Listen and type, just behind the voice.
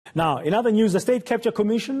Now, in other news, the State Capture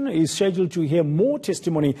Commission is scheduled to hear more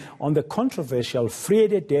testimony on the controversial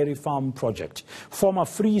Vrede dairy farm project. Former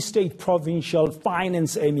Free State Provincial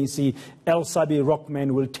Finance MEC Elsabe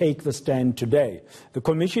Rockman will take the stand today. The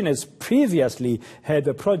Commission has previously heard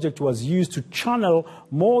the project was used to channel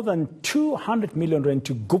more than 200 million rand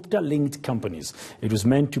to Gupta-linked companies. It was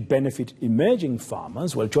meant to benefit emerging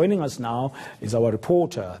farmers. Well, joining us now is our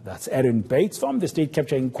reporter, that's Erin Bates from the State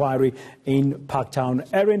Capture Inquiry in Parktown.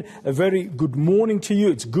 Erin, a very good morning to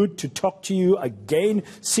you. It's good to talk to you again.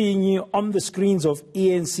 Seeing you on the screens of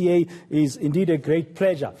eNCA is indeed a great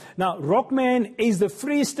pleasure. Now, Rockman is the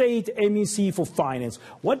Free State MEC for Finance.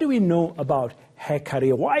 What do we know about her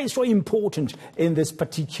career? Why is it so important in this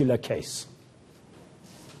particular case?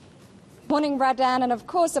 Morning, Radan, and of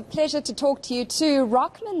course a pleasure to talk to you too.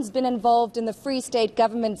 Rockman's been involved in the Free State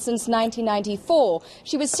government since 1994.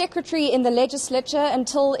 She was secretary in the legislature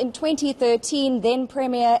until in 2013, then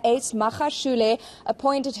Premier Ace Magashule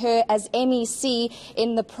appointed her as MEC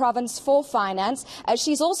in the province for finance.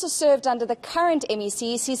 She's also served under the current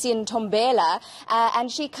MEC, Sisi Ntombela, and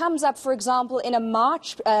she comes up, for example, in a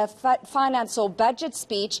March finance or budget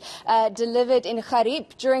speech delivered in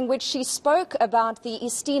Garib, during which she spoke about the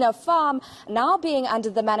Estina farm now being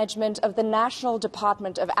under the management of the National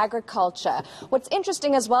Department of Agriculture. What's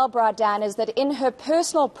interesting as well, Bradan, is that in her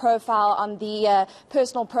personal profile on the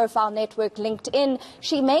personal profile network LinkedIn,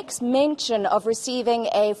 she makes mention of receiving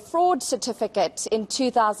a fraud certificate in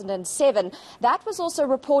 2007. That was also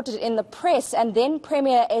reported in the press, and then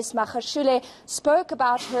Premier Ace Magashule spoke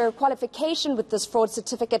about her qualification with this fraud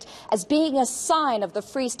certificate as being a sign of the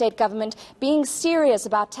Free State government being serious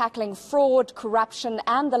about tackling fraud, corruption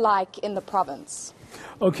and the like in the province.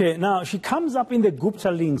 Okay, now she comes up in the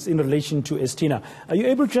Gupta links in relation to Estina. Are you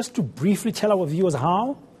able just to briefly tell our viewers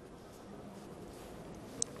how?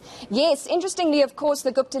 Yes, interestingly, of course,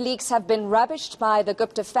 the Gupta leaks have been rubbished by the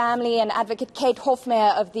Gupta family, and Advocate Kate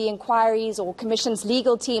Hofmeyer of the Inquiries or Commission's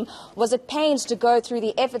legal team was at pains to go through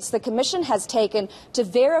the efforts the Commission has taken to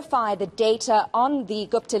verify the data on the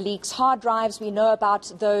Gupta leaks hard drives. We know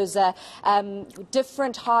about those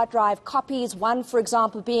different hard drive copies, one, for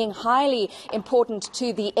example, being highly important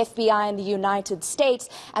to the FBI in the United States.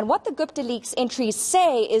 And what the Gupta leaks entries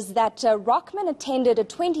say is that Rockman attended a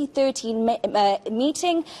 2013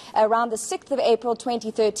 meeting around the 6th of April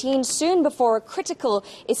 2013, soon before a critical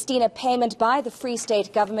Estina payment by the Free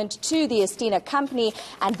State government to the Estina company.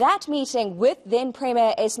 And that meeting with then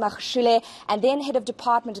Premier Ace Magashule and then Head of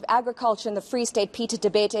Department of Agriculture in the Free State, Peter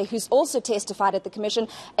Debete, who's also testified at the Commission,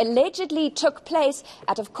 allegedly took place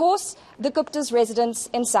at, of course, the Gupta's residence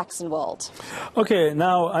in Saxonwold. Okay,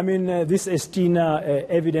 now, I mean, this Estina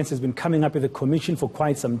evidence has been coming up with the Commission for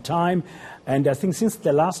quite some time. And I think since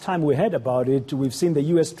the last time we heard about it, we've seen the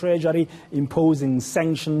U.S. Treasury imposing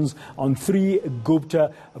sanctions on 3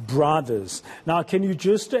 Gupta brothers. Now, can you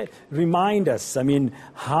just remind us, I mean,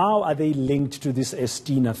 how are they linked to this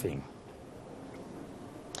Estina thing?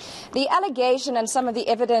 The allegation and some of the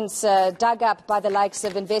evidence dug up by the likes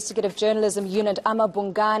of investigative journalism unit Ama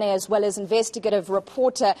Bungane, as well as investigative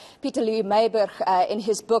reporter Peter Louis Meiberg in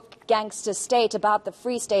his book Gangster State about the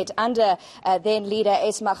Free State under then leader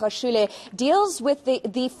Ace Magashule, deals with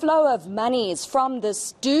the flow of monies from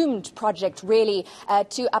this doomed project really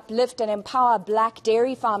to uplift and empower black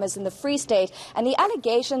dairy farmers in the Free State. And the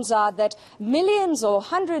allegations are that millions or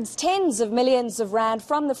hundreds, tens of millions of rand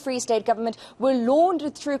from the Free State government were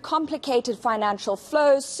laundered through complicated financial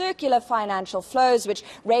flows, circular financial flows, which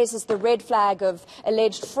raises the red flag of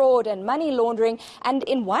alleged fraud and money laundering, and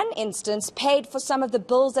in one instance paid for some of the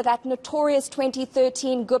bills at that notorious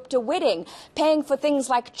 2013 Gupta wedding, paying for things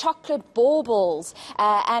like chocolate baubles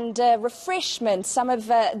and refreshments, some of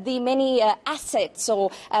the many assets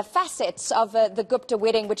or facets of the Gupta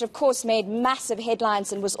wedding, which of course made massive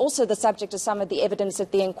headlines and was also the subject of some of the evidence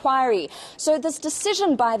at the inquiry. So this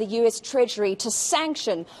decision by the US Treasury to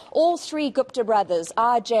sanction all 3 Gupta brothers,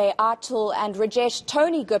 RJ, Atul and Rajesh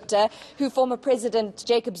Tony Gupta, who former President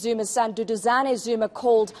Jacob Zuma's son Duduzane Zuma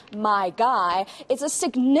called my guy, is a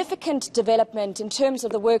significant development in terms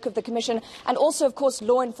of the work of the Commission and also, of course,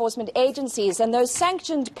 law enforcement agencies. And those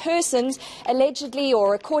sanctioned persons, allegedly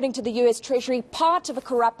or according to the US Treasury, part of a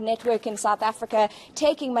corrupt network in South Africa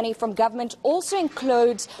taking money from government, also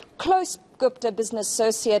includes close Gupta business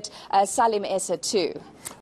associate Salim Essa too.